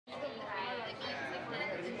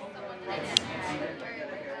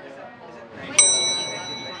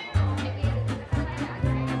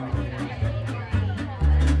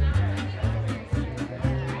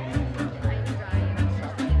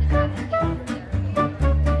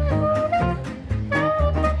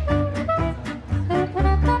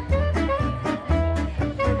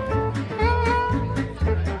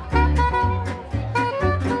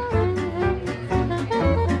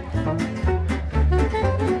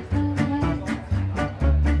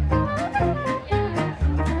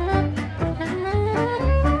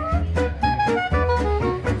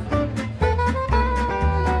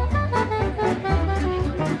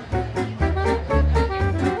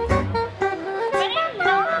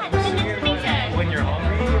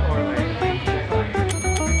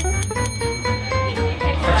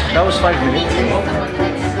That was 5 minutes.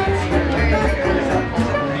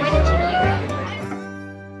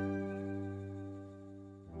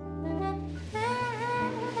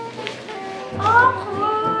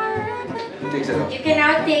 You can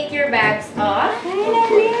now take your bags off.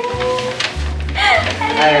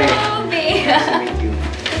 Hi. Hello, babe. Nice to meet you.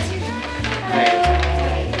 Hi.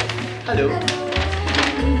 Hello.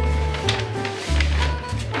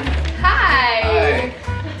 Hi. Hi.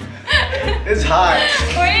 It's hot.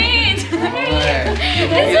 Wait.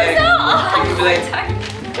 This is so awkward.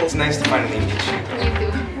 It's nice to finally meet you. You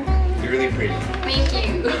too. You're really pretty. Thank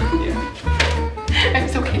you. Yeah. I'm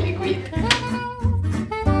so kidding. Wait.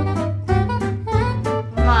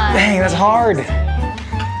 Dang, that's hard. Would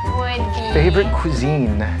be Favorite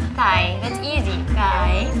cuisine? Thai. That's easy.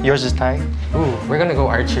 Thai. Yours is Thai? Ooh, we're gonna go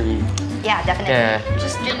archery. Yeah, definitely. Yeah.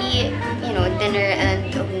 Just really, you know, dinner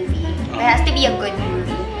and a movie. It has to be a good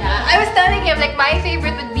movie. Yeah, I was telling him like my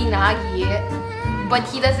favorite would be nagi, but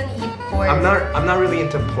he doesn't eat pork. I'm not really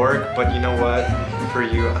into pork, but you know what? For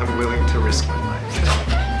you, I'm willing to risk my life.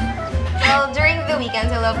 Well, during the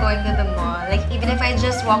weekends, I love going to the mall. Like, even if I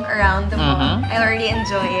just walk around the mall, I already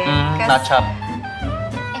enjoy it. Not chop.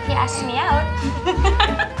 If you ask me out.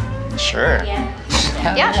 Sure.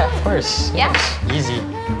 Yeah, sure. Of course. Yeah. Easy.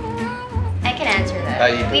 I can answer you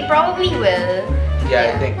that. do. We probably will.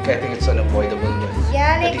 Yeah, I think it's unavoidable. But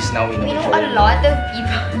Yeah, at like, least now we know we know each other. a lot of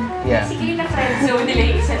people. Yeah. Basically, na friend zone nila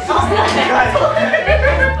yung isa't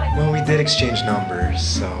Well, we did exchange numbers,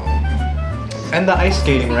 so. And the ice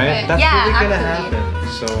skating, right? That's Yeah, really gonna actually. happen.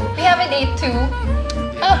 So. We have a date too.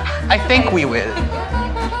 I think we will.